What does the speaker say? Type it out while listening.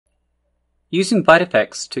Using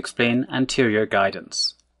BiteFX to explain anterior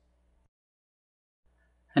guidance.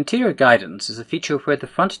 Anterior guidance is a feature where the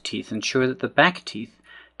front teeth ensure that the back teeth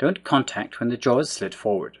don't contact when the jaw is slid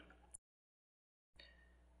forward.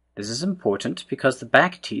 This is important because the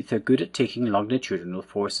back teeth are good at taking longitudinal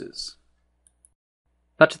forces.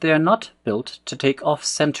 But they are not built to take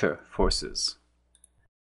off-center forces.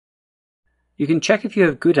 You can check if you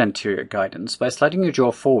have good anterior guidance by sliding your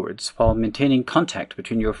jaw forwards while maintaining contact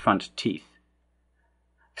between your front teeth.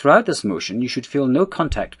 Throughout this motion, you should feel no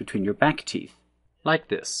contact between your back teeth, like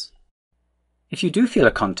this. If you do feel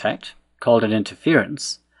a contact, called an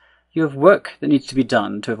interference, you have work that needs to be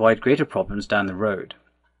done to avoid greater problems down the road.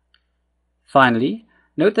 Finally,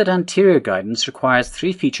 note that anterior guidance requires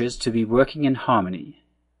three features to be working in harmony.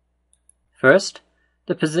 First,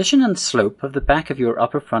 the position and slope of the back of your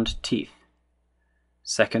upper front teeth.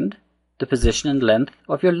 Second, the position and length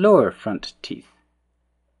of your lower front teeth.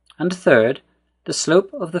 And third, the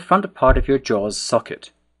slope of the front part of your jaw's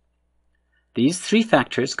socket. These three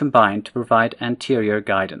factors combine to provide anterior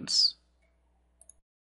guidance.